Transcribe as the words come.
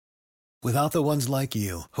Without the ones like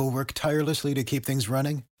you, who work tirelessly to keep things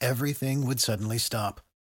running, everything would suddenly stop.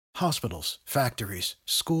 Hospitals, factories,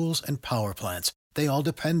 schools, and power plants, they all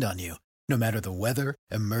depend on you. No matter the weather,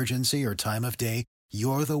 emergency, or time of day,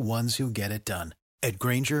 you're the ones who get it done. At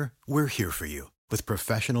Grainger, we're here for you with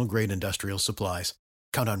professional-grade industrial supplies.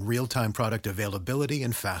 Count on real-time product availability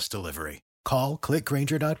and fast delivery. Call,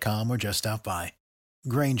 clickgrainger.com, or just stop by.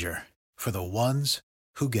 Grainger, for the ones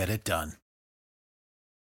who get it done.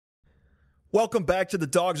 Welcome back to the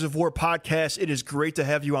Dogs of War podcast. It is great to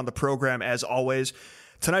have you on the program as always.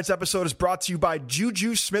 Tonight's episode is brought to you by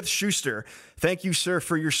Juju Smith-Schuster. Thank you, sir,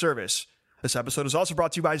 for your service. This episode is also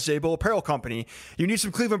brought to you by Zabo Apparel Company. You need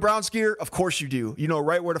some Cleveland Browns gear? Of course you do. You know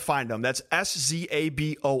right where to find them. That's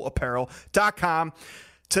SZABOapparel.com.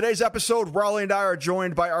 Today's episode, Raleigh and I are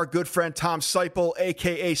joined by our good friend Tom Seipel,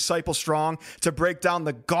 a.k.a. Seipel Strong, to break down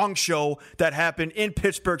the gong show that happened in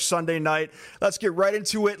Pittsburgh Sunday night. Let's get right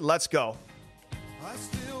into it. Let's go. I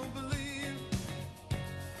still believe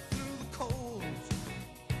through the cold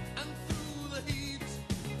and through the heat,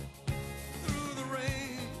 through the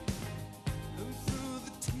rain and through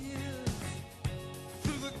the tears,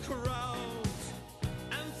 through the crowds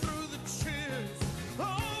and through the cheers.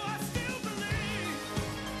 Oh, I still believe.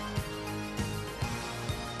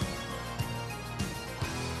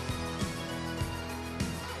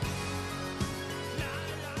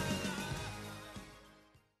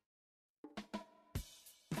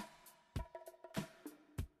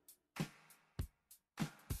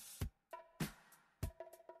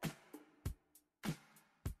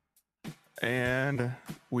 And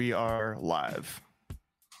we are live.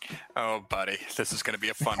 Oh, buddy, this is going to be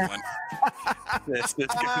a fun one. This is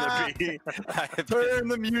going to be. Turn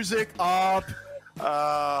the music up.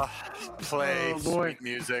 Play Oh, boy. sweet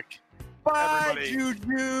music. Bye, Everybody.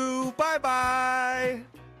 Juju. Bye-bye.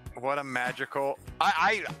 What a magical.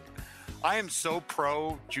 I am so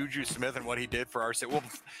pro Juju Smith and what he did for our city. Well,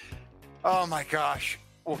 oh my gosh.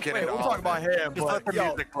 We'll get Wait, into we'll all talk of about it. him, Just but, let the yo.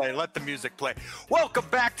 music play. Let the music play. Welcome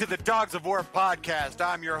back to the Dogs of War podcast.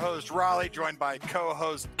 I'm your host, Raleigh, joined by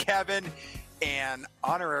co-host Kevin and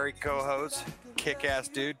honorary co-host, kick-ass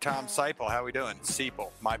dude, Tom Seipel. How we doing?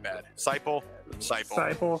 Seipel, my bad. Seipel.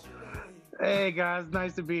 Disciple. Hey guys,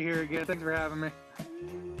 nice to be here again. Thanks for having me.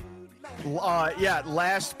 Yeah,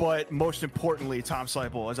 last but most importantly, Tom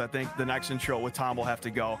Seipel, as I think the next intro with Tom will have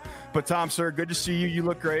to go. But Tom, sir, good to see you. You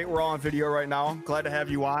look great. We're all on video right now. Glad to have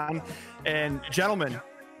you on. And gentlemen,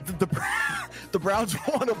 the Browns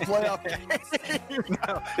won a playoff game.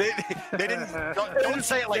 No, they didn't. Don't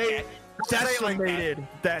say it like They that. Don't say it like that. decimated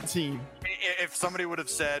that team. If somebody would have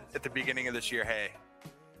said at the beginning of this year, hey,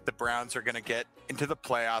 the Browns are going to get into the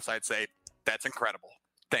playoffs, I'd say, that's incredible.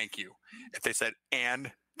 Thank you. If they said,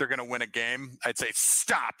 and they're going to win a game, I'd say,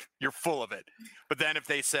 stop. You're full of it. But then if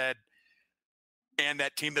they said, and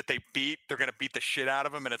that team that they beat, they're going to beat the shit out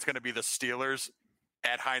of them, and it's going to be the Steelers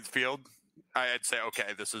at Heinz Field, I'd say,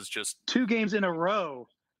 okay, this is just, 2 games in a row.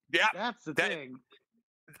 yeah. That's the That- thing.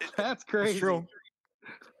 That's crazy. It's true.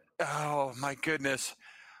 Oh, my goodness.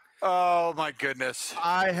 Oh, my goodness.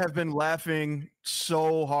 I have been laughing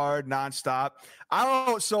so hard nonstop. I don't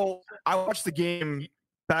know. So I watched the game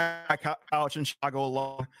back at couch in Chicago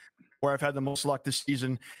alone, where I've had the most luck this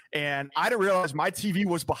season, and I didn't realize my TV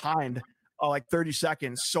was behind like 30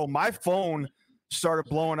 seconds. So my phone started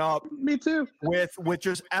blowing up Me too. with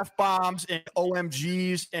just F-bombs and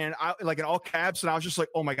OMGs and I like in all caps, and I was just like,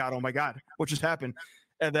 oh my god, what just happened?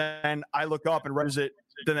 And then I look up and realize it.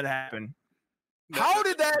 Then it happened. How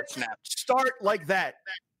did that Snap. start like that?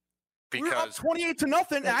 We were up Because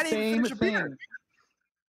 28-0, and I didn't even Same finish a beer.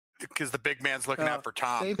 thing. the big man's looking out for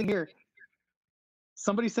Tom. Same thing here.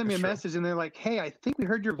 Somebody sent me a That's true. message and they're like, "Hey, I think we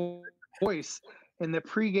heard your voice in the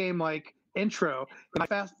pregame like intro." And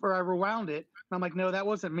I rewound it, and I'm like, "No, that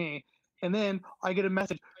wasn't me." And then I get a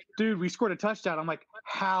message, "Dude, we scored a touchdown." I'm like,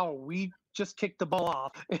 "How? We just kicked the ball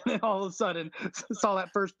off." And then all of a sudden, saw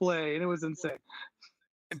that first play, and it was insane.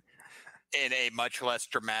 In a much less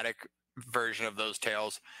dramatic version of those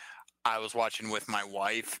tales, I was watching with my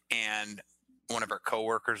wife, and one of her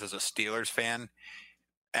coworkers is a Steelers fan.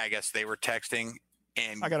 I guess they were texting,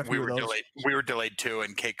 and I got a we few of were those. delayed. We were delayed too,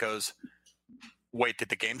 and Kate goes, "Wait, did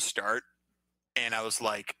the game start?" And I was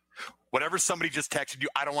like, "Whatever somebody just texted you,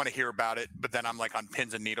 I don't want to hear about it." But then I'm like on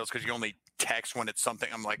pins and needles because you only text when it's something.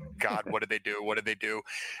 I'm like, God, what did they do? What did they do?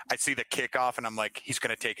 I see the kickoff, and I'm like, he's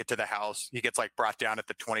going to take it to the house. He gets like brought down at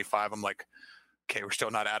the 25. I'm like, okay, we're still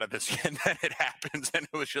not out of this yet. And then it happens, and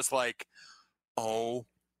it was just like, oh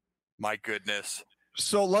my goodness.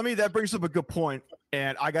 So that brings up a good point,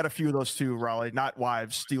 and I got a few of those too, Raleigh, not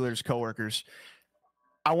wives, Steelers coworkers.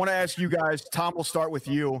 I want to ask you guys, Tom, we'll start with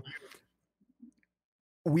you.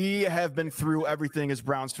 we have been through everything as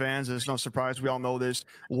Browns fans. It's no surprise. We all know this.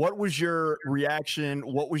 What was your reaction?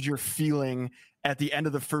 What was your feeling at the end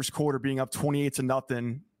of the first quarter being up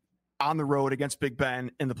 28-0 on the road against Big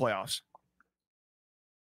Ben in the playoffs?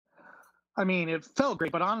 I mean, it felt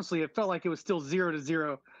great, but honestly, it felt like it was still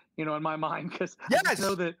 0-0, in my mind, because Yes! I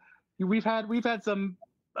know that we've had some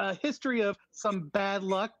history of some bad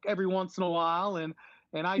luck every once in a while, and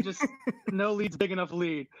I just no lead's big enough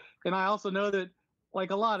lead, and I also know that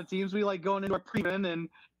like a lot of teams, we like going into our prevent,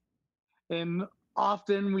 and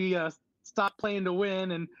often we stop playing to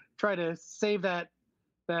win and try to save that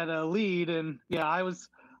lead, and yeah, I was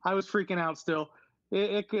freaking out still.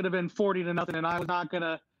 It could have been 40-0, and I was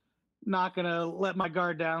not gonna let my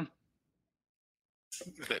guard down.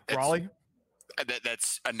 Raleigh?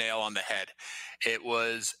 That's a nail on the head. It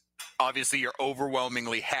was obviously you're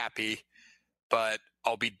overwhelmingly happy, but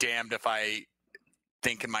I'll be damned if I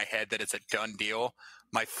think in my head that it's a done deal.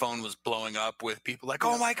 My phone was blowing up with people like,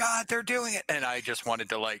 "Oh my God, they're doing it!" And I just wanted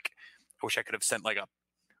to I wish I could have sent like a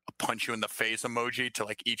punch you in the face emoji to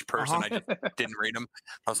like each person. I just didn't read them.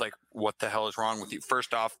 I was like, "What the hell is wrong with you?"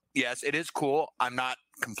 First off, yes, it is cool. I'm not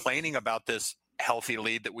complaining about this healthy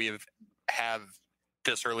lead that we have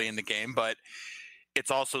this early in the game, but it's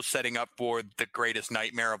also setting up for the greatest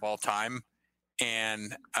nightmare of all time.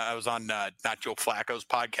 And I was on not Joe Flacco's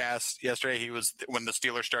podcast yesterday. He was, when the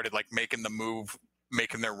Steelers started like making the move,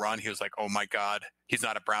 making their run, he was like, "Oh my God." He's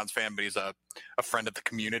not a Browns fan, but he's a friend of the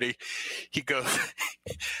community. He goes,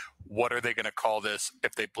 "What are they going to call this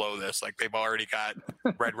if they blow this? Like they've already got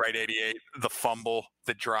Red Right 88, the fumble,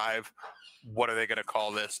 the drive. What are they going to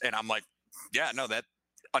call this?" And I'm like, yeah, no, that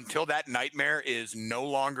until that nightmare is no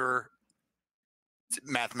longer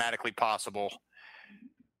mathematically possible,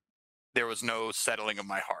 there was no settling of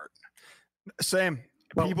my heart. Same.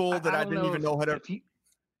 Well, People that I didn't even know how to.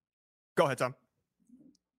 Go ahead, Tom.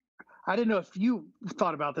 I didn't know if you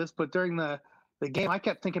thought about this, but during the game, I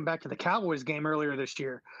kept thinking back to the Cowboys game earlier this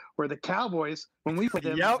year, where the Cowboys, when we played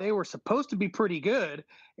them, they were supposed to be pretty good,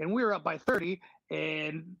 and we were up by 30,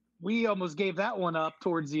 and we almost gave that one up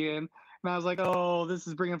towards the end. And I was like, "Oh, this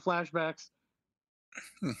is bringing flashbacks."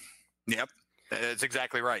 Yep, that's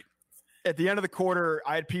exactly right. At the end of the quarter,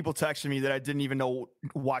 I had people texting me that I didn't even know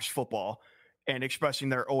watched football and expressing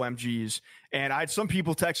their OMGs. And I had some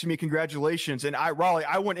people texting me congratulations. And Raleigh,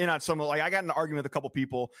 I went in on some, like I got in an argument with a couple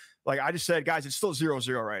people. Like I just said, guys, it's still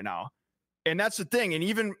 0-0 right now. And that's the thing. And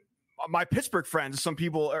even my Pittsburgh friends, some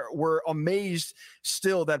people were amazed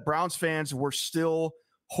still that Browns fans were still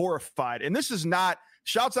horrified. And this is not,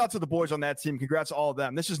 shouts out to the boys on that team. Congrats to all of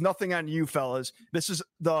them. This is nothing on you fellas. This is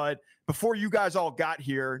before you guys all got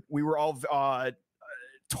here, we were all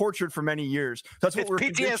tortured for many years. That's what we're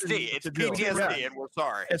PTSD. It's PTSD, and we're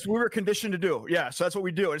sorry. It's what we were conditioned to do. Yeah, so that's what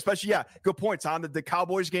we do. And especially, yeah, good point, Tom. The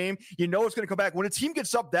Cowboys game, you know it's going to come back. When a team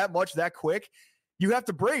gets up that much, that quick, you have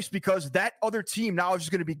to brace because that other team now is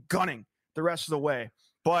just going to be gunning the rest of the way.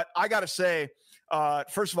 But I got to say,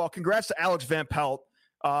 first of all, congrats to Alex Van Pelt.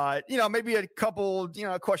 Maybe a couple,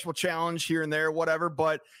 questionable challenge here and there, whatever.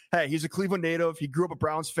 But hey, he's a Cleveland native. He grew up a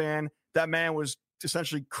Browns fan. That man was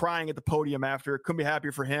essentially crying at the podium after. Couldn't be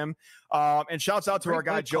happier for him. And shouts out to our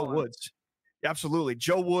guy, Joe Woods. Absolutely.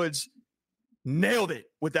 Joe Woods nailed it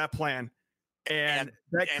with that plan. And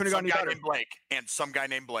that couldn't have gone any better. And some guy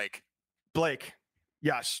named Blake. Blake.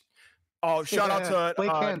 Yes. Oh, shout out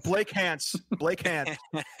to Blake Hance,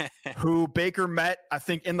 who Baker met, I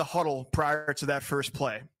think, in the huddle prior to that first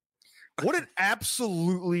play. What an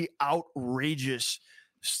absolutely outrageous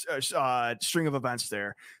string of events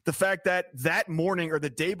there. The fact that morning or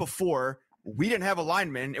the day before, we didn't have a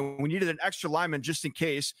lineman and we needed an extra lineman just in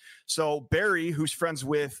case. So Barry, who's friends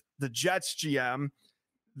with the Jets GM,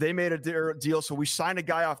 they made a deal. So we signed a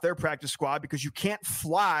guy off their practice squad because you can't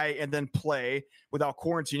fly and then play without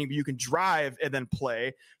quarantining, but you can drive and then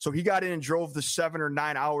play. So he got in and drove the 7 or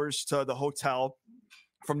 9 hours to the hotel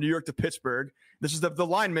from New York to Pittsburgh. This is the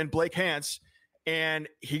lineman, Blake Hance, and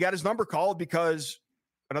he got his number called because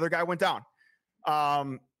another guy went down.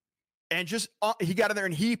 And just he got in there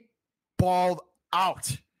and he balled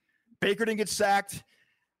out. Baker didn't get sacked.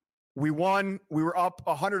 We won. We were up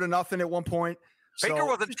 100-0 at one point. Baker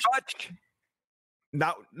wasn't touched.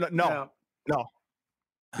 No.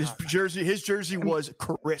 His jersey was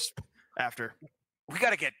crisp after. We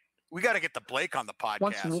gotta get the Blake on the podcast.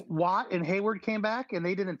 Once Watt and Hayward came back and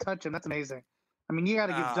they didn't touch him, that's amazing. I mean, you got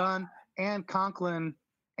to give Dunn and Conklin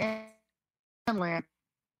and Land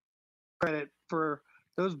credit for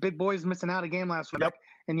those big boys missing out a game last week,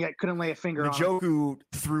 and yet couldn't lay a finger on him. Njoku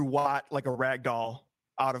threw Watt like a rag doll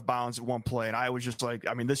out of bounds at one play, and I was just like,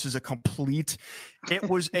 I mean, this is it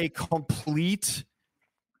was a complete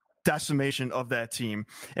decimation of that team.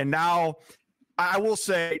 And now I will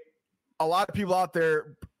say a lot of people out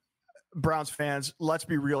there, Browns fans, let's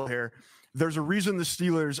be real here. There's a reason the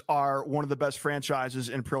Steelers are one of the best franchises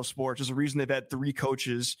in pro sports. There's a reason they've had 3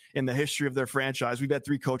 coaches in the history of their franchise. We've had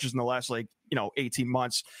 3 coaches in the last 18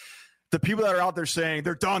 months. The people that are out there saying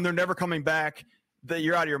they're done, they're never coming back, that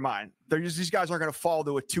you're out of your mind. These guys aren't going to fall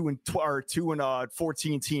to a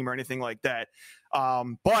 2-14 team or anything like that.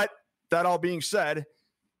 But that all being said,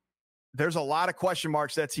 there's a lot of question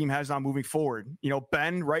marks that team has on moving forward.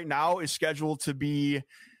 Ben right now is scheduled to be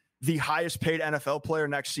the highest paid NFL player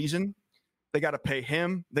next season. They got to pay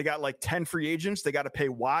him. They got like 10 free agents. They got to pay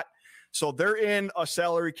Watt. So they're in a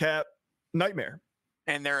salary cap nightmare.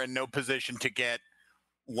 And they're in no position to get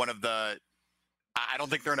I don't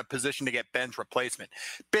think they're in a position to get Ben's replacement.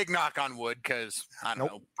 Big knock on wood, because I don't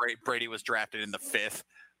know, Brady was drafted in the 5th,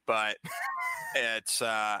 but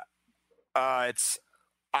I'm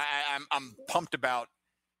pumped about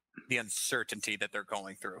the uncertainty that they're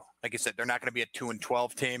going through. Like I said, they're not going to be a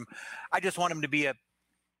 2-12 team. I just want them to be a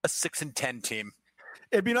 6-10 team.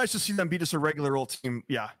 It'd be nice to see them beat us a regular old team.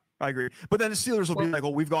 Yeah, I agree. But then the Steelers will be like,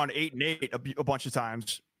 well, we've gone 8-8 a bunch of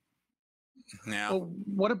times. Yeah. Well,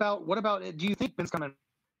 what about? Do you think Ben's coming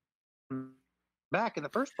back in the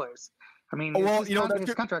first place? I mean,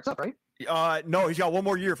 his contract's up, right? No, he's got one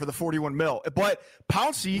more year for the $41 million. But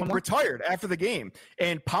Pouncey retired after the game,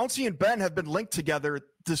 and Pouncey and Ben have been linked together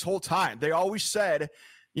this whole time. They always said,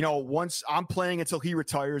 once I'm playing until he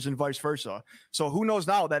retires and vice versa. So who knows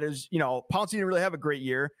now? That is, Pouncey didn't really have a great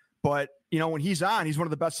year, but when he's on, he's one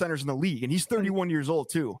of the best centers in the league, and he's 31 years old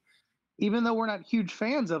too. Even though we're not huge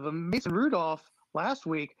fans of him, Mason Rudolph last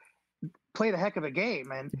week played a heck of a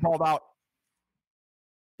game, and he balled out.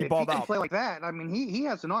 If he can play like that, I mean, he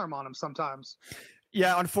has an arm on him sometimes.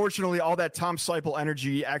 Yeah, unfortunately, all that Tom Seipel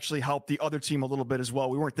energy actually helped the other team a little bit as well.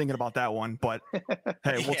 We weren't thinking about that one, but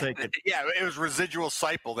hey, we'll take it. Yeah, it was residual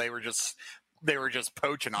Seipel. They were just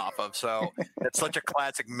poaching off of. So it's such a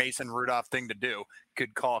classic Mason Rudolph thing to do.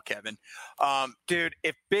 Good call, Kevin. Dude,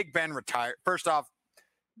 if Big Ben retired, first off,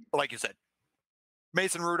 like you said,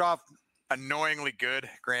 Mason Rudolph, annoyingly good.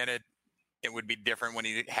 Granted, it would be different when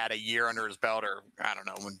he had a year under his belt, or I don't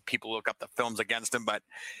know, when people look up the films against him, but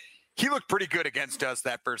he looked pretty good against us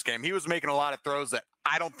that first game. He was making a lot of throws that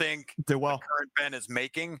I don't think the current Ben is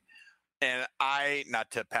making. And not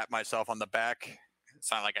to pat myself on the back,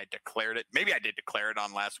 it's not like I declared it. Maybe I did declare it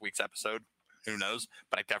on last week's episode. Who knows?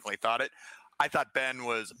 But I definitely thought it. I thought Ben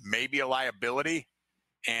was maybe a liability,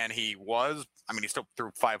 and he was. I mean, he still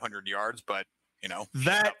threw 500 yards, but,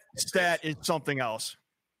 that stat is something else.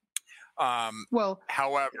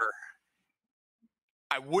 However,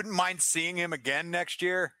 I wouldn't mind seeing him again next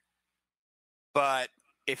year. But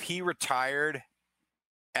if he retired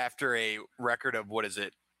after a record of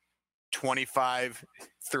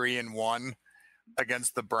 25-3-1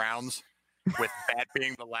 against the Browns, with that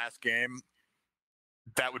being the last game,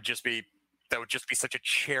 that would just be such a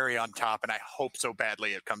cherry on top, and I hope so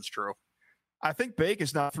badly it comes true. I think Bake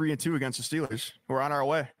is now 3-2 against the Steelers. We're on our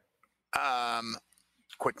way.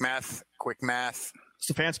 Quick math.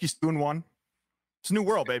 Stefanski's 2-1. It's a new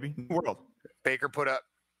world, baby. New world. Baker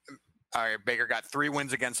got 3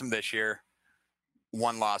 wins against him this year,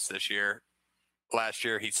 1 loss this year. Last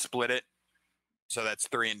year he split it, so that's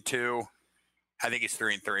 3-2. I think he's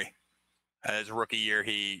 3-3. His rookie year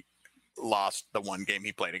he lost the 1 game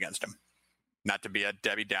he played against him. Not to be a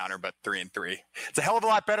Debbie Downer, but 3-3. It's a hell of a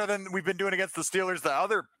lot better than we've been doing against the Steelers the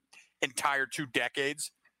other entire 2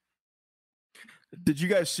 decades. Did you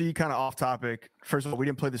guys see, kind of off topic? First of all, we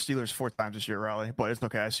didn't play the Steelers 4 times this year, Raleigh, but it's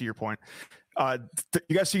okay. I see your point. You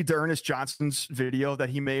guys see D'Ernest Johnson's video that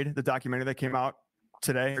he made, the documentary that came out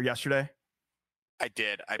today or yesterday? I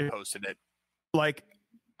did. I posted it. Like,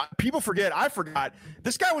 people forget. I forgot.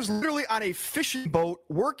 This guy was literally on a fishing boat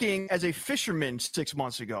working as a fisherman 6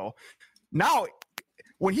 months ago. Now,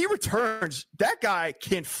 when he returns, that guy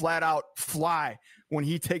can flat out fly when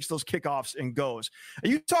he takes those kickoffs and goes.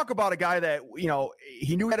 And you talk about a guy that,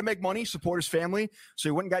 he knew how to make money, support his family.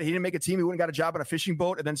 So he didn't make a team. He wouldn't got a job on a fishing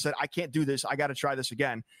boat and then said, I can't do this. I got to try this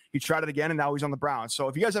again. He tried it again, and now he's on the Browns. So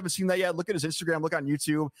if you guys haven't seen that yet, look at his Instagram, look on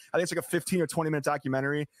YouTube. I think it's like a 15 or 20-minute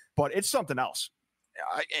documentary, but it's something else.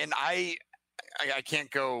 I can't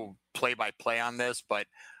go play-by-play on this, but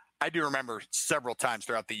I do remember several times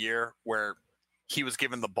throughout the year where he was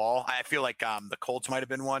given the ball. I feel like the Colts might have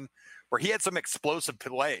been one where he had some explosive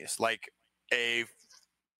plays, like a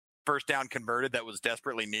first down converted that was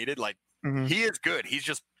desperately needed. Like, He is good. He's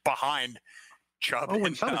just behind Chubb. Oh,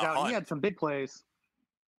 when Chubb was out, he had some big plays.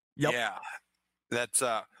 Yep. Yeah. That's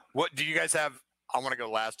what do you guys have? I want to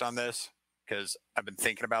go last on this because I've been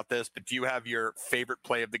thinking about this, but do you have your favorite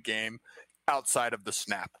play of the game outside of the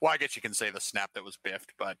snap? Well, I guess you can say the snap that was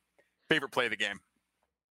biffed, but favorite play of the game.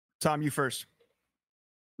 Tom, you first.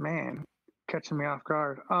 Man, catching me off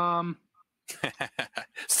guard.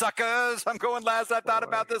 Suckers, I'm going last. I thought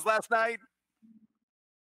about this last night.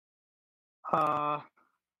 I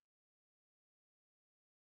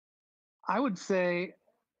would say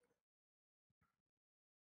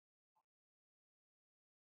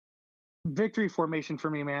victory formation for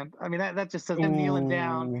me, man. I mean, that just says them kneeling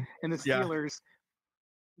down Ooh, in the yeah. Steelers.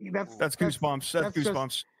 That's goosebumps. That's just-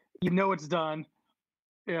 goosebumps. You know it's done.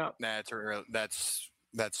 Yeah. That's Between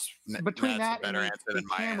that's that a better and answer the than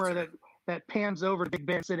my camera answer. that pans over Big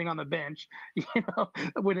Ben sitting on the bench,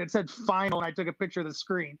 when it said final and I took a picture of the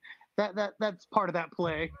screen. That's part of that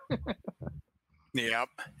play. Yep,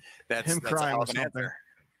 that's Him that's a crying hell was of an something. answer.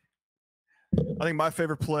 I think my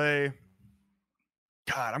favorite play.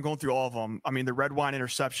 God, I'm going through all of them. I mean, the red wine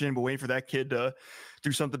interception, but waiting for that kid to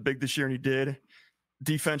do something big this year, and he did.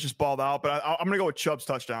 Defense just balled out, but I'm going to go with Chubb's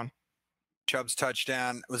touchdown. Chubb's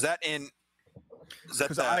touchdown was that in? Is that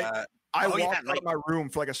 'Cause the? I Oh, walked yeah, out like- of my room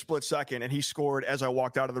for like a split second, and he scored as I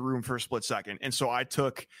walked out of the room for a split second. And so I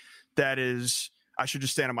took that as I should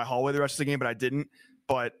just stand in my hallway the rest of the game, but I didn't.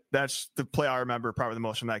 But that's the play I remember probably the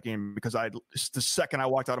most from that game because the second I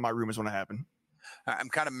walked out of my room is when it happened. I'm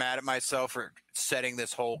kind of mad at myself for setting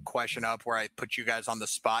this whole question up where I put you guys on the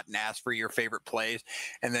spot and asked for your favorite plays,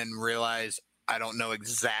 and then realize I don't know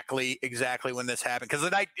exactly when this happened because the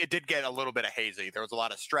night it did get a little bit of hazy. There was a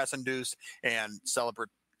lot of stress induced and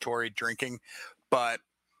celebratory drinking, but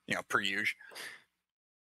per usual.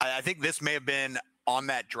 I think this may have been on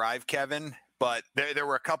that drive, Kevin, but there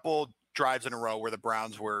were a couple drives in a row where the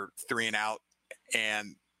Browns were 3 and out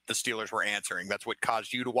and the Steelers were answering. That's what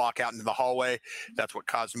caused you to walk out into the hallway. That's what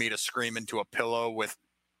caused me to scream into a pillow with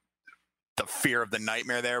the fear of the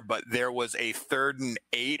nightmare there. But there was a 3rd and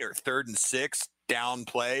 8 or 3rd and 6 down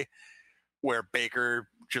play where Baker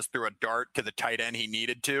just threw a dart to the tight end he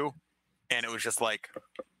needed to. And it was just like,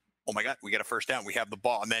 oh my God, we got a first down. We have the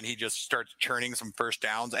ball. And then he just starts churning some first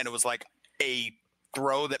downs. And it was like a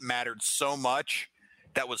throw that mattered so much.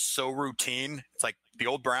 That was so routine. It's like the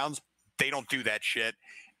old Browns, they don't do that shit.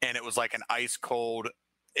 And it was like an ice cold.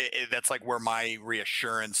 That's like where my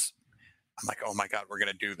reassurance, I'm like, oh my God, we're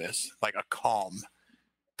going to do this. Like a calm.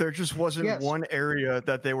 There just wasn't Yes. one area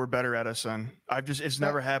that they were better at us in. It's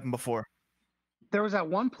never happened before. There was that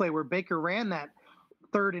one play where Baker ran that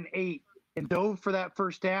 3rd and 8 and dove for that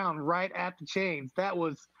first down right at the chains. That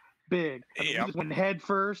was big. I mean, Yep. He just went head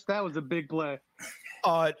first. That was a big play.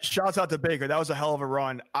 Shouts out to Baker. That was a hell of a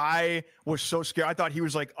run. I was so scared. I thought he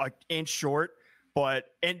was like an inch short,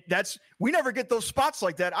 we never get those spots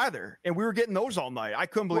like that either. And we were getting those all night. I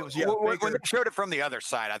couldn't believe it was When Baker. they showed it from the other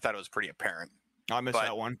side, I thought it was pretty apparent. I missed but-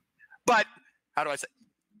 that one. But how do I say?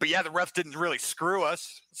 But yeah, the refs didn't really screw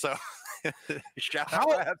us. So shout out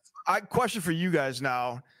refs. Question for you guys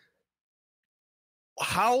now.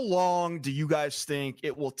 How long do you guys think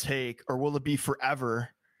it will take, or will it be forever,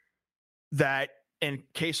 that, and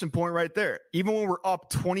case in point right there, even when we're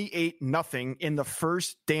up 28-0 in the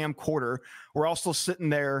first damn quarter, we're all still sitting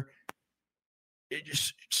there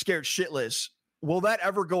just scared shitless. Will that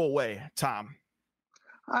ever go away, Tom?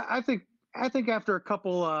 I think after a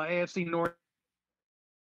couple AFC North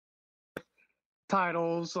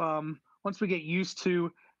titles, once we get used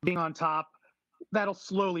to being on top, that'll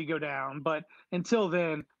slowly go down. But until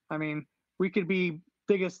then, I mean, we could be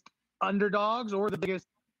biggest underdogs or the biggest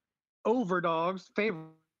overdogs, favorites,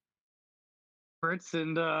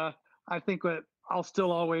 and I think that I'll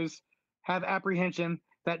still always have apprehension,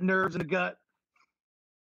 that nerves in the gut.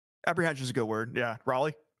 Apprehension is a good word. Yeah.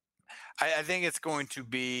 Raleigh? I think it's going to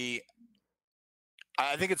be.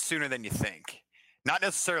 I think it's sooner than you think. Not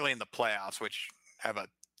necessarily in the playoffs, which I have a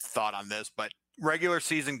thought on this, but regular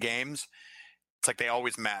season games, it's like they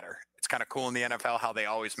always matter. It's kind of cool in the NFL how they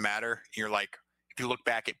always matter. You're like, if you look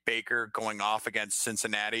back at Baker going off against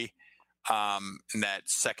Cincinnati in that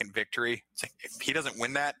second victory, it's like if he doesn't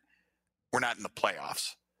win that, we're not in the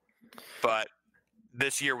playoffs. But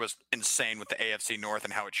this year was insane with the AFC North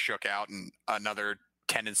and how it shook out, and another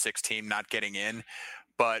 10-6 team not getting in.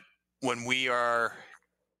 But when we are,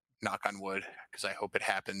 knock on wood, because I hope it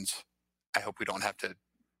happens, I hope we don't have to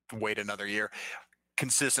wait another year,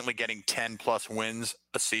 consistently getting 10 plus wins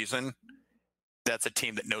a season, that's a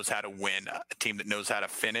team that knows how to win, a team that knows how to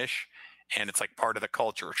finish. And it's like part of the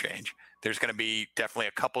culture change. There's going to be definitely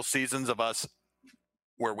a couple seasons of us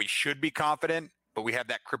where we should be confident, but we have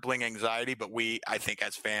that crippling anxiety. But I think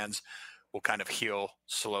as fans, will kind of heal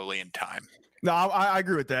slowly in time. No, I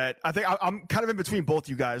agree with that. I think I'm kind of in between both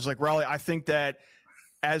you guys. Like Raleigh, I think that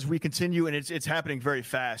as we continue, and it's happening very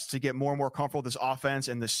fast, to get more and more comfortable with this offense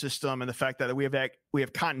and the system, and the fact that we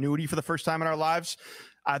have continuity for the first time in our lives,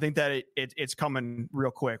 I think that it's coming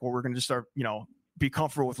real quick. Where we're going to just start, be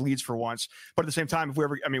comfortable with leads for once. But at the same time, if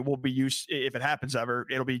we'll be used. If it happens ever,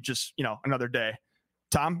 it'll be just another day.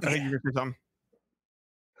 Tom, I think you're going to say something.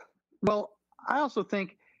 Well, I also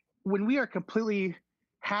think when we are completely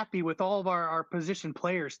happy with all of our position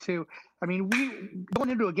players too. I mean, we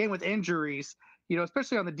going into a game with injuries,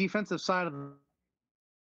 especially on the defensive side of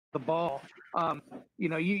the ball,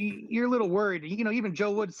 you're a little worried. Even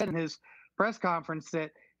Joe Wood said in his press conference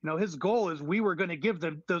that, his goal is we were going to give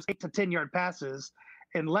them those 8 to 10 yard passes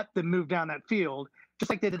and let them move down that field, just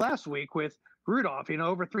like they did last week with Rudolph,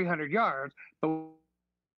 over 300 yards. But we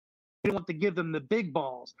didn't want to give them the big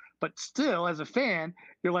balls. But still, as a fan,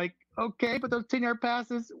 you're like, okay, but those 10 yard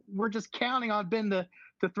passes, we're just counting on Ben to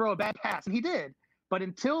throw a bad pass. And he did. But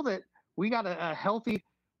until that, we got a healthy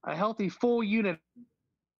full unit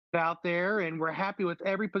out there, and we're happy with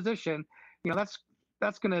every position.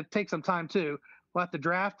 That's going to take some time too. We'll have to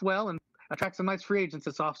draft well and attract some nice free agents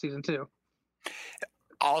this offseason too.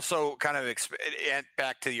 Also, kind of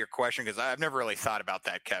back to your question, because I've never really thought about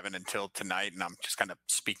that, Kevin, until tonight, and I'm just kind of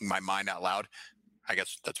speaking my mind out loud. I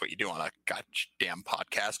guess that's what you do on a goddamn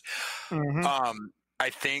podcast. Mm-hmm. I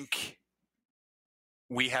think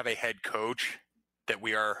we have a head coach that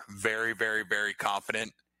we are very, very, very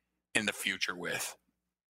confident in the future with,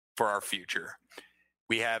 for our future.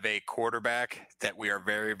 We have a quarterback that we are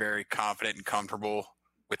very, very confident and comfortable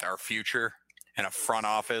with our future, and a front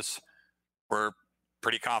office we're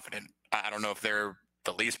pretty confident. I don't know if they're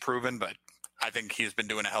the least proven, but I think he's been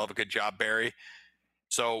doing a hell of a good job, Barry.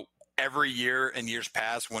 So every year in years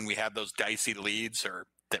past, when we have those dicey leads or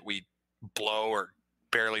that we blow or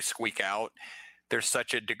barely squeak out, there's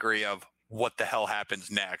such a degree of what the hell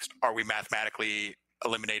happens next. Are we mathematically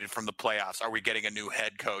eliminated from the playoffs? Are we getting a new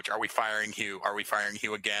head coach? Are we firing Hugh? Are we firing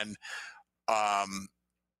Hugh again?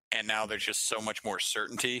 And now there's just so much more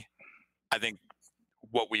certainty. I think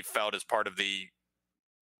what we've felt as part of the,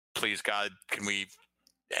 please God, can we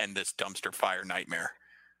end this dumpster fire nightmare?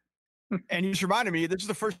 And you just reminded me, this is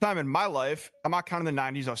the first time in my life, I'm not counting the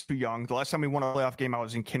 90s, I was too young. The last time we won a playoff game, I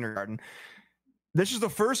was in kindergarten. This is the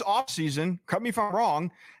first offseason, correct me if I'm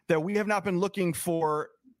wrong, that we have not been looking for.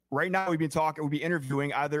 Right now, we'll be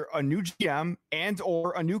interviewing either a new GM and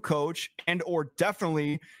or a new coach and or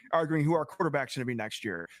definitely arguing who our quarterback's going to be next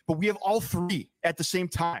year. But we have all three at the same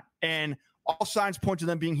time, and all signs point to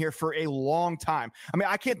them being here for a long time. I mean,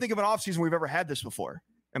 I can't think of an offseason we've ever had this before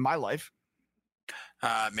in my life.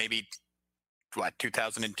 Maybe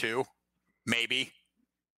 2002, maybe,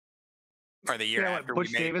 or the year after Butch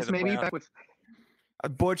we made Davis, the maybe playoffs. back with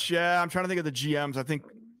Butch, yeah, I'm trying to think of the GMs. I think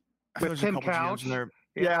with there's a Tim couple Couch. GMs in there.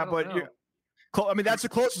 I Yeah, don't but know. I mean, that's the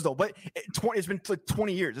closest though. But it's been like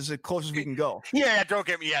 20 years. This is the closest we can go. Yeah, don't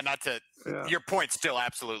get me. Yeah, not to. Yeah. Your point still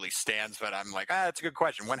absolutely stands, but I'm like, that's a good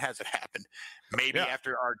question. When has it happened? Maybe Yeah.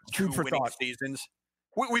 after our Food two for winning thought. seasons.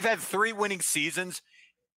 We've had 3 winning seasons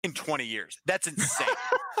in 20 years. That's insane,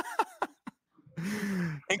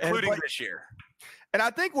 including this year. And I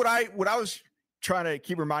think what I was trying to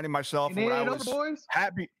keep reminding myself You when I made it was over, boys?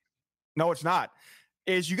 happy. No, it's not.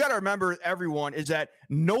 Is you got to remember, everyone, is that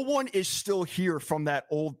no one is still here from that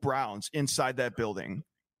old Browns inside that building,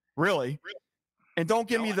 really. And don't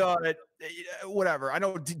give me the whatever. I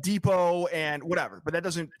know Depot and whatever, but that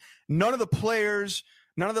doesn't. None of the players,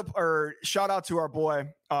 or shout out to our boy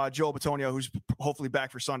Joe Batonio, who's hopefully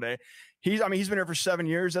back for Sunday. He's been here for 7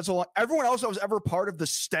 years. That's a lot. Everyone else that was ever part of the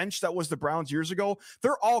stench that was the Browns years ago,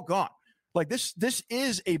 they're all gone. Like this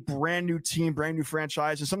is a brand new team, brand new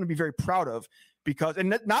franchise, and something to be very proud of. Because,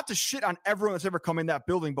 and not to shit on everyone that's ever come in that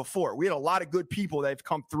building before. We had a lot of good people that have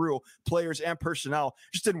come through, players and personnel.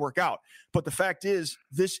 Just didn't work out. But the fact is,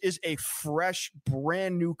 this is a fresh,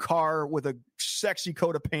 brand new car with a sexy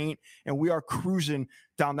coat of paint, and we are cruising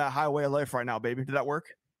down that highway of life right now, baby. Did that work?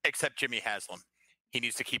 Except Jimmy Haslam. He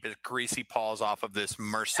needs to keep his greasy paws off of this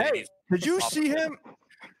Mercedes. Hey, did you see him?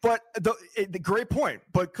 But the great point.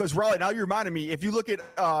 But because Raleigh, now you reminded me. If you look at,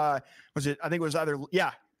 I think it was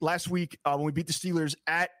last week when we beat the Steelers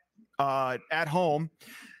at home,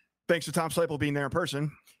 thanks to Tom Slaple being there in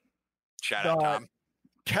person. Shout out, Tom.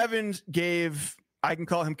 Kevin gave, I can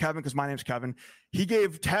call him Kevin because my name's Kevin. He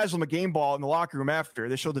gave Haslam a game ball in the locker room after.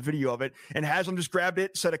 They showed the video of it, and Haslam just grabbed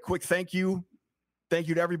it, said a quick thank you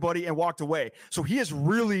to everybody, and walked away. So he has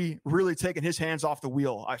really, really taken his hands off the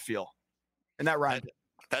wheel, I feel. And that rhymed.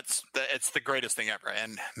 it's the greatest thing ever.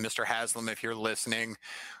 And Mr. Haslam, if you're listening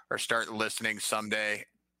or start listening someday,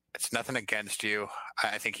 it's nothing against you.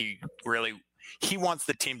 I think he wants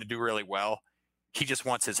the team to do really well. He just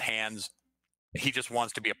wants his hands. He just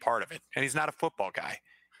wants to be a part of it. And he's not a football guy.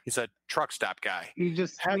 He's a truck stop guy. He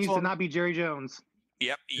just needs to not be Jerry Jones.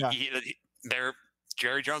 Yep. Yeah.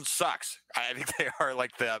 Jerry Jones sucks. I think they are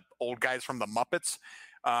like the old guys from the Muppets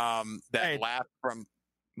laugh from.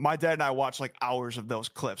 My dad and I watched like hours of those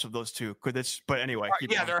clips of those two. But anyway,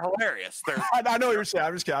 Yeah, they're hilarious. I know what you're saying.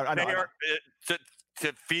 I'm just kidding. I know. They are,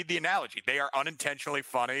 to feed the analogy, they are unintentionally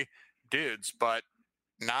funny dudes, but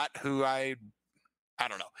not who I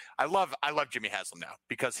don't know. I love Jimmy Haslam now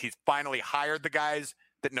because he's finally hired the guys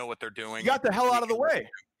that know what they're doing. You got the hell out of the way.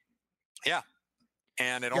 Yeah.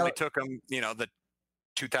 And it only took him, the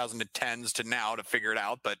 2010s to now to figure it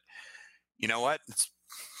out. But you know what? It's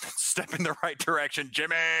a step in the right direction,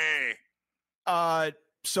 Jimmy.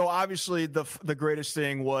 So obviously the greatest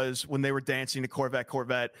thing was when they were dancing to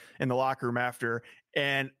Corvette in the locker room after.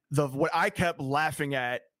 And what I kept laughing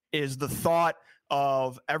at is the thought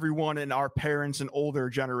of everyone in our parents and older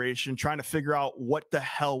generation trying to figure out what the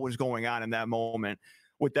hell was going on in that moment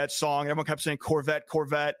with that song. Everyone kept saying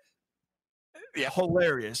Corvette. Yeah,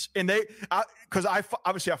 hilarious. And because I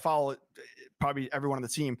follow probably everyone on the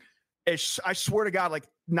team. I swear to God, like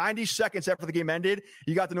 90 seconds after the game ended,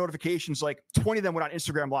 you got the notifications. Like 20 of them went on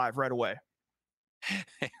Instagram Live right away.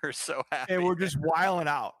 They were so happy. And we're just wiling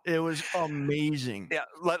out. It was amazing. Yeah,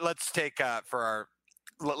 let's take a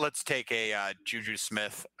Juju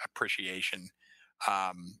Smith appreciation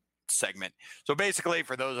segment. So basically,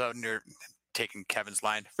 for those taking Kevin's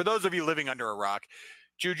line, for those of you living under a rock,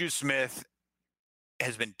 Juju Smith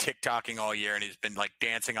has been TikToking all year, and he's been like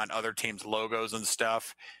dancing on other teams' logos and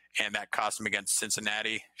stuff. And that cost him against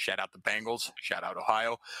Cincinnati. Shout out the Bengals. Shout out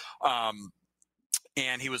Ohio.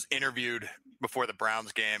 And he was interviewed before the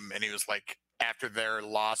Browns game, and he was like, after their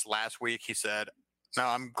loss last week, he said, "No,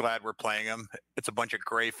 I'm glad we're playing them. It's a bunch of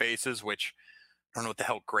gray faces," which I don't know what the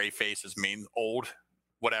hell gray faces mean. Old,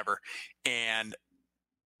 whatever. And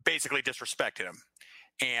basically disrespected him.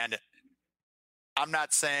 And I'm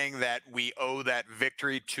not saying that we owe that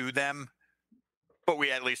victory to them, but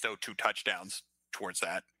we at least owe 2 touchdowns towards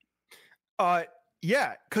that.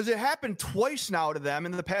 Yeah, because it happened twice now to them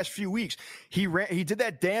in the past few weeks. He did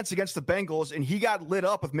that dance against the Bengals, and he got lit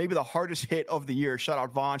up with maybe the hardest hit of the year. Shout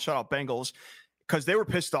out Vaughn, shout out Bengals, because they were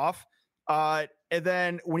pissed off. And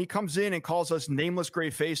then when he comes in and calls us nameless gray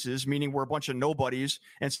faces, meaning we're a bunch of nobodies,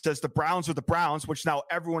 and says the Browns are the Browns, which now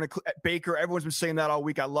Baker, everyone's been saying that all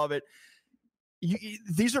week. I love it.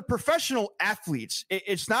 These are professional athletes.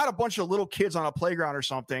 It's not a bunch of little kids on a playground or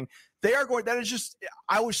something. They are going. That is just.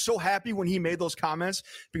 I was so happy when he made those comments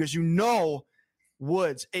because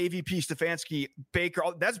Woods, AVP, Stefanski, Baker.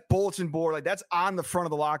 That's bulletin board. Like that's on the front of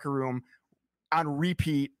the locker room, on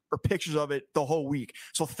repeat or pictures of it the whole week.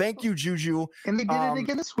 So thank you, Juju. And they did it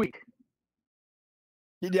again this week.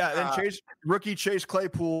 Yeah, and rookie Chase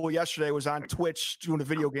Claypool yesterday was on Twitch doing a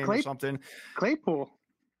video game or something. Claypool.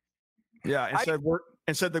 Yeah,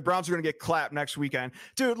 and said the Browns are going to get clapped next weekend.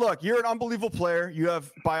 Dude, look, you're an unbelievable player. You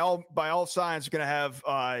have by all signs going to have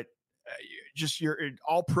just your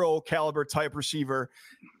all-pro caliber type receiver.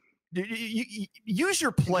 You use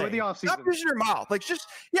your play. Stop using your mouth. Like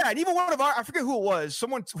and even I forget who it was.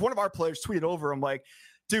 One of our players tweeted over him like,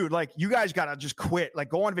 dude, like you guys got to just quit. Like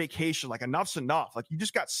go on vacation. Like enough's enough. Like you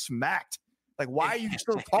just got smacked. Like why are you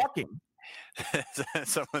still talking?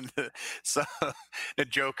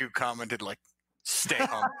 Njoku commented like stay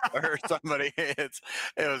home or somebody. It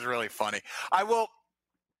was really funny.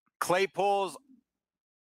 Claypool's,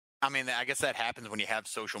 I mean, I guess that happens when you have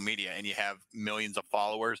social media and you have millions of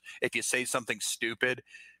followers. If you say something stupid,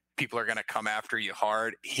 people are going to come after you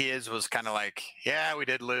hard. His was kind of like, yeah, we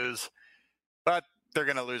did lose, but they're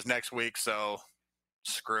going to lose next week, so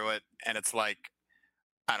screw it. And it's like,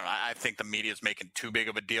 I don't know. I think the media is making too big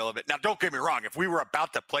of a deal of it. Now, don't get me wrong. If we were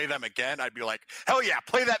about to play them again, I'd be like, hell yeah,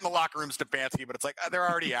 play that in the locker room, Stefanski. But it's like, they're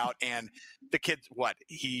already out. And the kid's,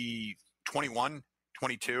 he 21,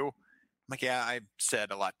 22? I'm like, yeah, I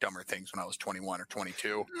said a lot dumber things when I was 21 or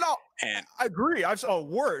 22. No, and I agree. I saw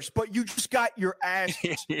worse, but you just got your ass.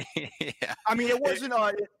 Yeah. I mean, it wasn't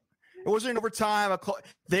overtime.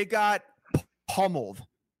 They got pummeled.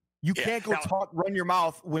 You can't go run your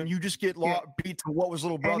mouth when you just get beat to what was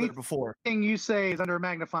little brother before. Anything you say is under a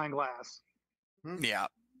magnifying glass. Yeah,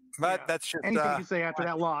 but that's just anything you say after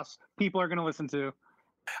that loss, people are going to listen to.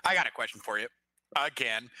 I got a question for you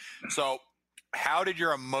again. So, how did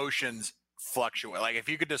your emotions fluctuate? Like, if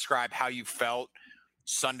you could describe how you felt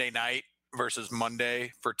Sunday night versus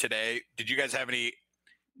Monday for today, did you guys have any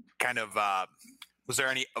kind of was there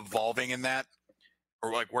any evolving in that,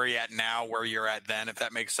 or like where you at now, where you're at then, if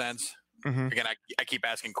that makes sense? Mhm. Again, I keep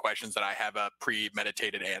asking questions that I have a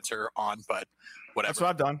premeditated answer on, but whatever. That's what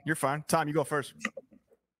I've done. You're fine. Tom, you go first.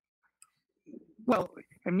 Well,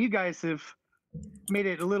 and you guys have made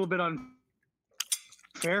it a little bit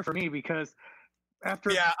unfair for me because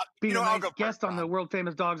after Yeah, being I'll a nice go first, guest on the Tom. World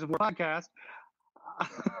Famous Dogs of War podcast,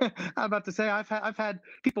 I'm about to say I've had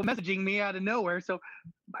people messaging me out of nowhere. So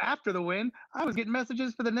after the win, I was getting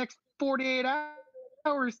messages for the next 48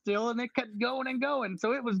 hours still, and it kept going and going.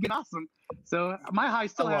 So it was getting awesome. So my high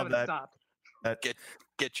still love haven't that. stopped.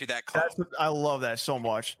 Get you that close. I love that so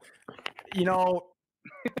much. You know,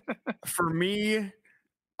 for me,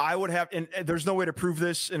 I would have, and there's no way to prove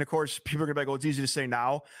this. And of course, people are gonna be like, "Oh, it's easy to say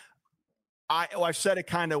now." I said it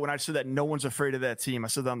kind of when I said that no one's afraid of that team. I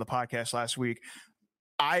said that on the podcast last week.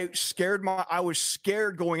 I was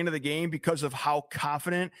scared going into the game because of how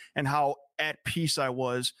confident and how at peace I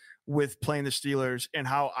was with playing the Steelers and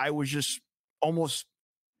how I was just almost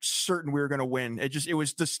certain we were going to win. It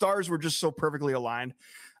was the stars were just so perfectly aligned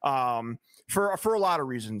for a lot of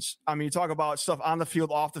reasons. I mean, you talk about stuff on the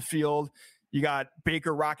field, off the field. You got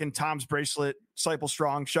Baker rocking Tom's bracelet, Seipel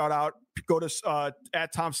Strong. Shout out. Go to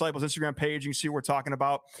at Tom Seipel's Instagram page. You can see what we're talking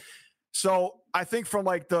about. So I think from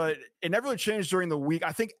like it never really changed during the week.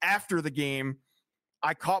 I think after the game,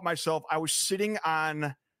 I caught myself. I was sitting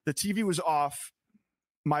on the TV was off.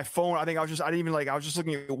 My phone. I was just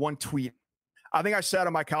looking at one tweet. I think I sat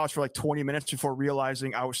on my couch for like 20 minutes before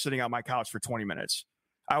realizing I was sitting on my couch for 20 minutes.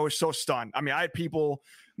 I was so stunned. I mean, I had people,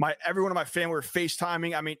 everyone in my family were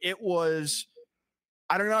FaceTiming. I mean, it was,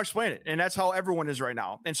 I don't know how to explain it. And that's how everyone is right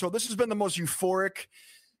now. And so this has been the most euphoric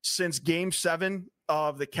since game 7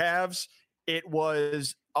 of the Cavs. It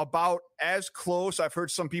was about as close. I've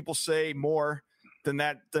heard some people say more than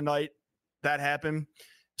that the night that happened.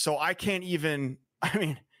 So I can't even, I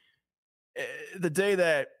mean, the day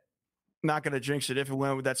that, not going to jinx it, if and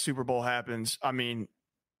when that Super Bowl happens, I mean,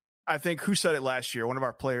 I think who said it last year? One of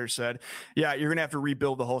our players said, yeah, you're going to have to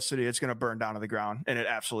rebuild the whole city. It's going to burn down to the ground, and it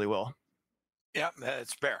absolutely will. Yeah,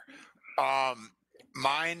 that's fair.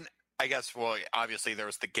 Mine, I guess, well, obviously there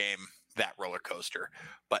was the game, that roller coaster.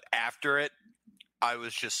 But after it, I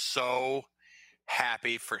was just so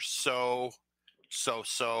happy for so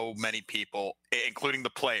many people, including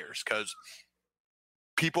the players, because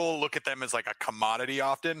people look at them as like a commodity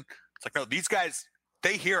often. It's like, no, these guys,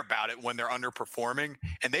 they hear about it when they're underperforming,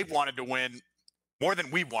 and they've wanted to win more than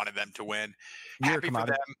we wanted them to win. You're Happy for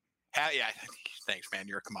them. Yeah, thanks, man.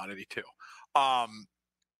 You're a commodity too.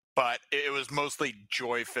 But it was mostly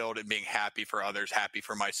joy-filled and being happy for others, happy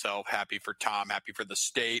for myself, happy for Tom, happy for the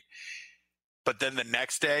state. But then the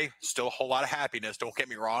next day, still a whole lot of happiness, don't get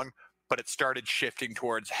me wrong, but it started shifting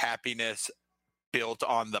towards happiness built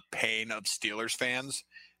on the pain of Steelers fans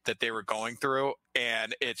that they were going through,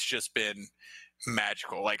 and it's just been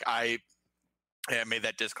magical. Like I made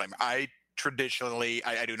that disclaimer. I traditionally,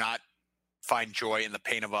 I do not find joy in the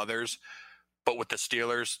pain of others, but with the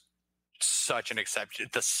Steelers, such an exception.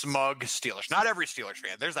 The smug Steelers, not every Steelers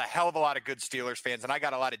fan. There's a hell of a lot of good Steelers fans, and I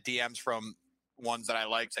got a lot of DMs from ones that I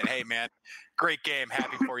like saying, hey man, great game,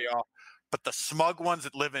 happy for y'all. But the smug ones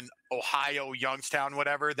that live in Ohio, Youngstown,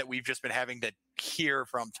 whatever, that we've just been having to hear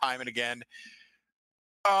from time and again,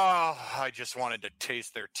 oh, I just wanted to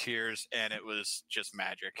taste their tears, and it was just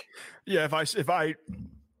magic. Yeah, if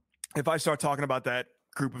I start talking about that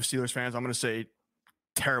group of Steelers fans, I'm going to say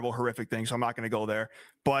terrible, horrific things. So I'm not going to go there.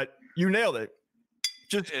 But you nailed it.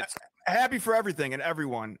 Just happy for everything and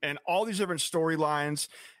everyone, and all these different storylines,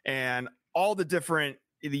 and all the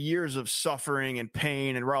years of suffering and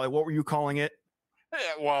pain. And Riley, what were you calling it? Yeah,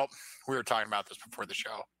 well, we were talking about this before the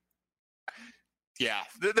show. Yeah,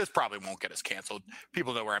 this probably won't get us canceled.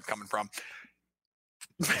 People know where I'm coming from.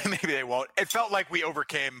 Maybe they won't. It felt like we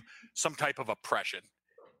overcame some type of oppression.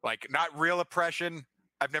 Like, not real oppression.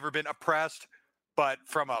 I've never been oppressed. But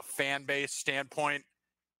from a fan base standpoint,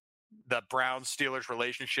 the Browns-Steelers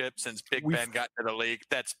relationship since Big Ben got into the league,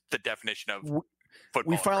 that's the definition of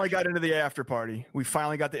football. We finally got into the after party. We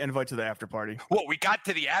finally got the invite to the after party. Well, we got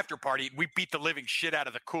to the after party. We beat the living shit out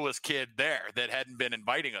of the coolest kid there that hadn't been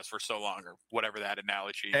inviting us for so long, or whatever that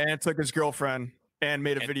analogy. And took his girlfriend and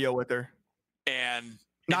made a video with her. And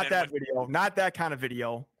not that video, not that kind of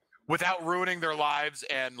video. Without ruining their lives,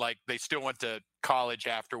 and like they still went to college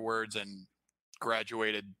afterwards and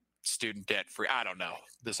graduated student debt free. I don't know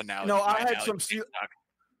this analogy. No, I had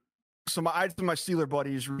I had my Steeler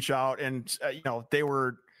buddies reach out, and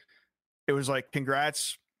it was like,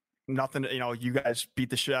 congrats, nothing, you guys beat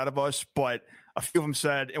the shit out of us. But a few of them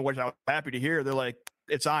said, and which I was happy to hear, they're like,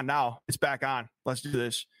 it's on now, it's back on, let's do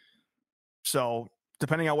this. So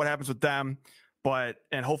depending on what happens with them,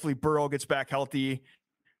 and hopefully Burrow gets back healthy.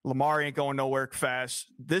 Lamar ain't going nowhere fast.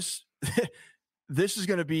 This this is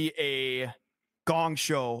going to be a gong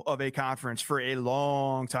show of a conference for a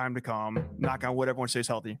long time to come. Knock on wood, everyone stays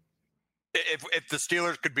healthy. If the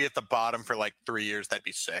Steelers could be at the bottom for like 3 years, that'd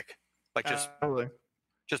be sick. Like just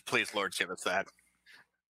please, Lord, give us that.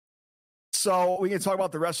 So we can talk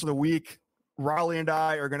about the rest of the week. Raleigh and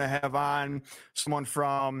I are going to have on someone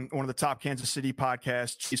from one of the top Kansas City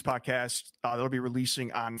podcasts, Cheese Podcast. They'll be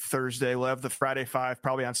releasing on Thursday. We'll have the Friday 5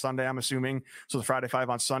 probably on Sunday, I'm assuming. So the Friday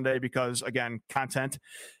 5 on Sunday because, again, content.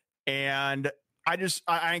 And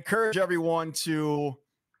I encourage everyone to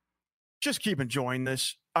just keep enjoying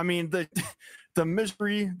this. I mean, the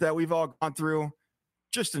misery that we've all gone through,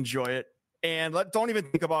 just enjoy it. And don't even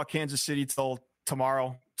think about Kansas City till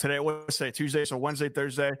tomorrow. Today, what's today? Tuesday, so Wednesday,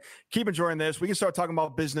 Thursday. Keep enjoying this. We can start talking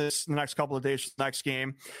about business in the next couple of days for the next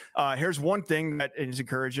game. Here's one thing that is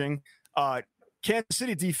encouraging. Kansas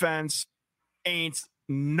City defense ain't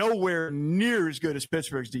nowhere near as good as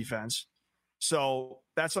Pittsburgh's defense. So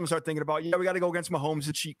that's something to start thinking about. Yeah, we got to go against Mahomes,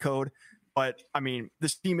 the cheat code. But, I mean,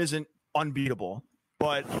 this team isn't unbeatable.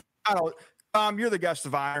 But, I don't you're the guest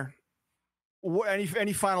of honor.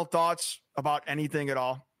 Any final thoughts about anything at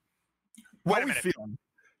all? Wait a minute. Feeling?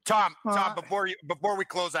 Tom, before we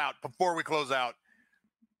close out,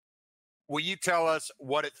 will you tell us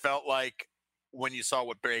what it felt like when you saw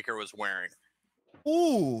what Baker was wearing?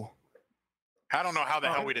 Ooh. I don't know how the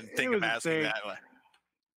hell we didn't think of asking that.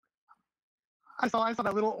 I saw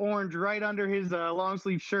that little orange right under his long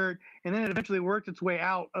sleeve shirt, and then it eventually worked its way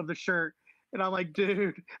out of the shirt. And I'm like,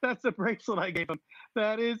 dude, that's the bracelet I gave him.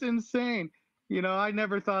 That is insane. I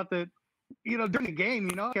never thought that, during the game,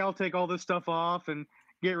 okay, I'll take all this stuff off and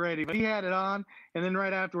get ready. But he had it on, and then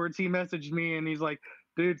right afterwards, he messaged me, and he's like,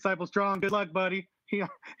 dude, Disciple Strong, good luck, buddy.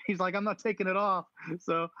 He's like, I'm not taking it off.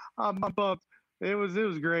 So I'm pumped. It was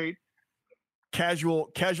great. Casual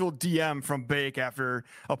DM from Bake after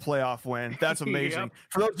a playoff win. That's amazing. Yep.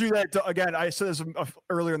 For those of you that, again, I said this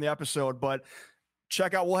earlier in the episode, but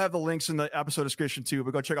check out, we'll have the links in the episode description too,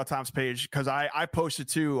 but go check out Tom's page because I posted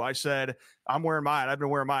too. I said, I'm wearing mine. I've been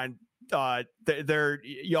wearing mine. Y'all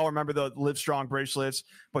remember the Live Strong bracelets,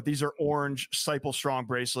 but these are orange Disciple Strong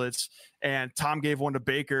bracelets. And Tom gave one to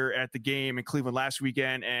Baker at the game in Cleveland last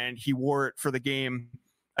weekend, and he wore it for the game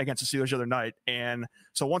against the Steelers the other night. And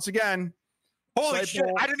so once again, holy shit,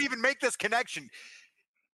 I didn't even make this connection.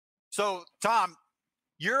 So Tom,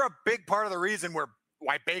 you're a big part of the reason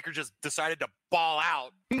why Baker just decided to ball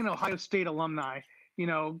out. Being an Ohio State alumni,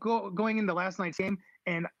 going into last night's game,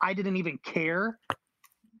 and I didn't even care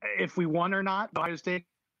if we won or not, the Ohio State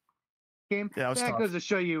game. Yeah, that goes to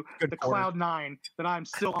show you the cloud nine that I'm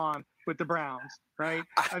still on with the Browns, right?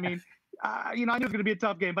 I mean, I knew it was going to be a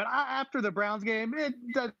tough game, but after the Browns game, it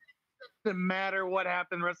doesn't matter what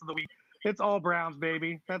happened the rest of the week. It's all Browns,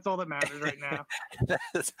 baby. That's all that matters right now.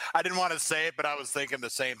 I didn't want to say it, but I was thinking the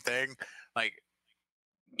same thing. Like,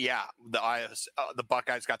 yeah, the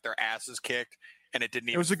Buckeyes got their asses kicked, and it didn't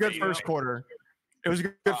even. It was a good first quarter. It was a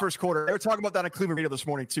good first quarter. They were talking about that on Cleveland radio this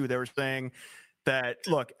morning too. They were saying that,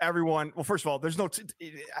 look, everyone. Well, first of all, there's no, some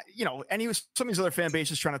of these other fan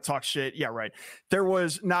bases trying to talk shit. Yeah, right. There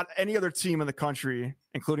was not any other team in the country,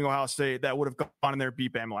 including Ohio State, that would have gone in there and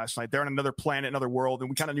beat Bama last night. They're on another planet, another world, and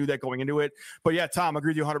we kind of knew that going into it. But yeah, Tom, I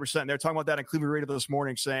agree with you 100%. They're talking about that on Cleveland radio this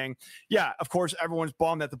morning, saying, yeah, of course, everyone's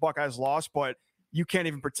bummed that the Buckeyes lost, but you can't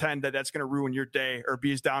even pretend that that's going to ruin your day or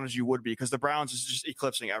be as down as you would be because the Browns is just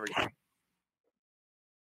eclipsing everything.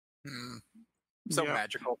 So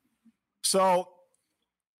magical. So,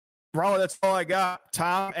 Raleigh, that's all I got.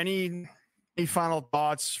 Tom, any final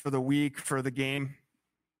thoughts for the week, for the game?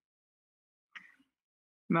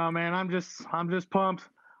 No, man, I'm just pumped.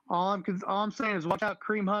 All I'm saying is watch out.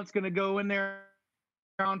 Kareem Hunt's going to go in there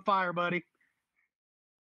on fire, buddy.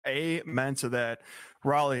 Amen to that.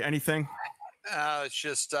 Raleigh, anything? It's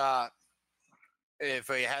just if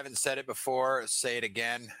we haven't said it before, say it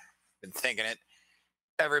again. Been thinking it.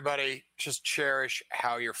 Everybody, just cherish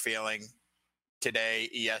how you're feeling today,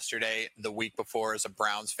 yesterday, the week before as a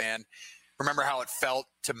Browns fan. Remember how it felt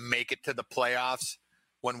to make it to the playoffs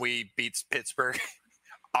when we beat Pittsburgh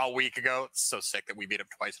a week ago? It's so sick that we beat them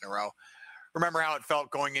twice in a row. Remember how it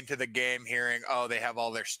felt going into the game hearing, oh, they have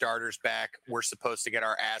all their starters back. We're supposed to get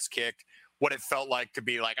our ass kicked. What it felt like to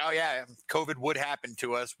be like, oh, yeah, COVID would happen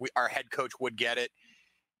to us. Our head coach would get it.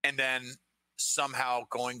 And then somehow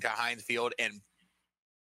going to Heinz Field and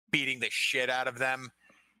beating the shit out of them.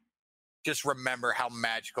 Just remember how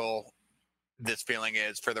magical this feeling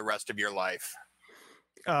is for the rest of your life.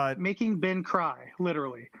 Making Ben cry,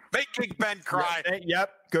 literally. Making Ben cry.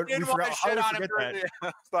 Yep. Good. We Didn't want forgot. to shit on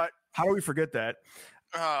him, but How do we forget that?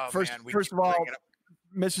 First we of keep all, bringing it up.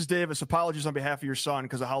 Mrs. Davis, apologies on behalf of your son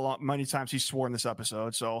because of many times he swore in this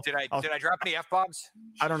episode. So did I drop any F-bombs?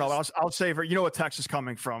 I don't know. I'll save her. You know what text is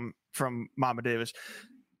coming from Mama Davis.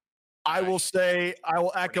 I will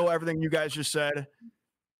echo everything you guys just said.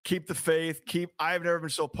 Keep the faith. I've never been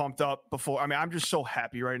so pumped up before. I mean, I'm just so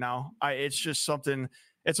happy right now. It's just something.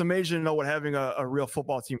 It's amazing to know what having a real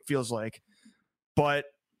football team feels like. But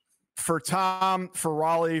for Tom, for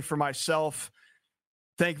Raleigh, for myself,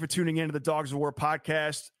 thank you for tuning in to the Dogs of War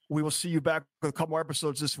podcast. We will see you back with a couple more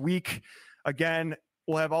episodes this week. Again,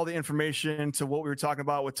 we'll have all the information to what we were talking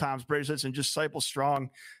about with Tom's bracelets and just Disciple Strong.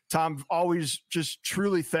 Tom, always just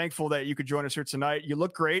truly thankful that you could join us here tonight. You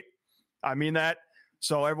look great. I mean that.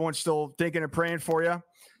 So everyone's still thinking and praying for you.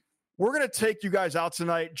 We're going to take you guys out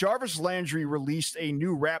tonight. Jarvis Landry released a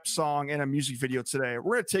new rap song and a music video today.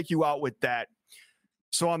 We're going to take you out with that.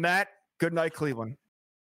 So on that, good night, Cleveland.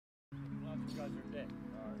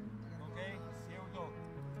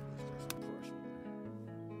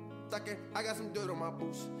 I got some dirt on my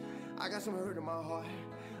boots. I got some hurt in my heart.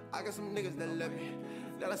 I got some niggas that love me,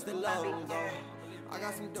 that I still love them, God. I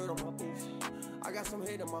got some dirt on my boots. I got some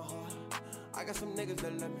hate in my heart. I got some niggas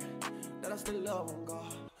that love me, that I still love them,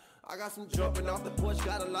 God. I got some jumping off the porch,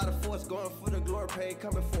 got a lot of force, going for the glory pain,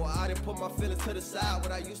 coming for. I didn't put my feelings to the side,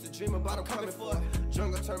 what I used to dream about, I'm coming for.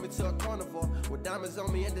 Jungle turned me to a carnivore, with diamonds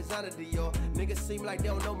on me and designer Dior. Niggas seem like they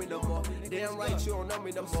don't know me no more. Damn right, you don't know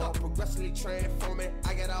me no more. Progressively transforming,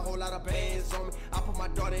 I got a whole lot of bands on me. I put my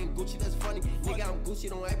daughter in Gucci, that's funny. Nigga, I'm Gucci,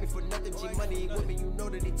 don't ask me for nothing. G Money ain't with me, you know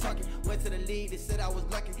that he talking. Went to the lead, they said I was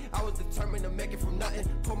lucky. I was determined to make it from nothing.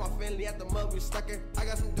 Put my family at the mud, we stuck in. I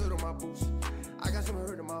got some dirt on my boots. I got some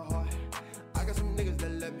hurt in my heart. I got some niggas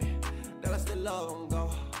that love me, that I still love them,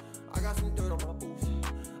 God. I got some dirt on my boots.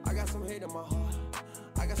 I got some hate in my heart.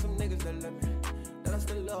 I got some niggas that love me, that I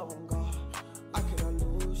still love them, God. I cannot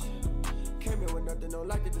lose. Came here with nothing, don't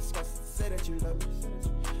like to discuss it. Say that you love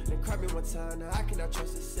me. Then cry me one time, now I cannot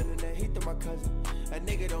trust it. Sending that heat to my cousin. A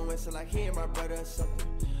nigga don't answer like he ain't my brother or something.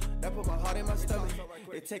 That put my heart in my stomach.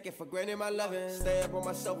 They take it for granted my loving. Stay up on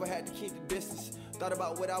myself, I had to keep the distance. Thought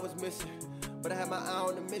about what I was missing, but I had my eye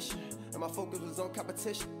on the mission. And my focus was on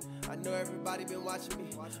competition. I know everybody been watching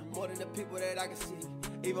me, more than the people that I can see.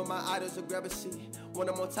 Even my idols will grab a seat. When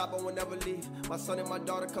I'm on top, I will never leave. My son and my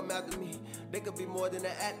daughter come after me. They could be more than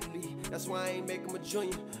an athlete. That's why I ain't make him a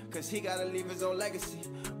junior, cause he gotta leave his own legacy.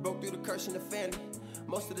 Broke through the curse in the family.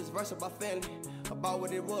 Most of this verse about family, about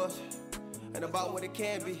what it was, and about what it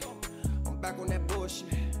can be. I'm back on that bullshit,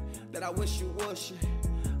 that I wish you would shit.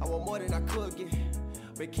 I want more than I could get.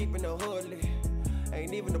 Been keeping the hood lit.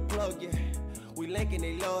 Ain't even a plug yet. We linking,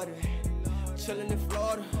 they love it. Chillin' in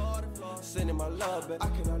Florida, sending my love back. I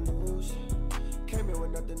cannot lose. Came here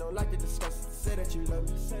with nothing, don't like to discuss it. Say that you love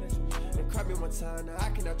me. Then cry me one time, now I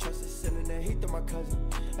cannot trust it. Sending that heat to my cousin.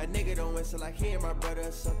 A nigga don't answer like he ain't my brother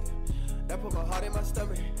or something. That put my heart in my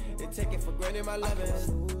stomach. They take it for granted my loving.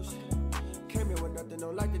 Came here with nothing,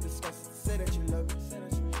 don't like to discuss it. Say that you love me.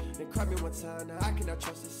 Then cry me one time, now I cannot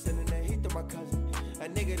trust it. Sending that heat to my cousin. A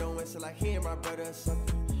nigga don't answer like he ain't my brother or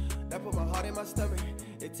something. That put my heart in my stomach.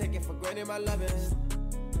 They take it for granted my loving.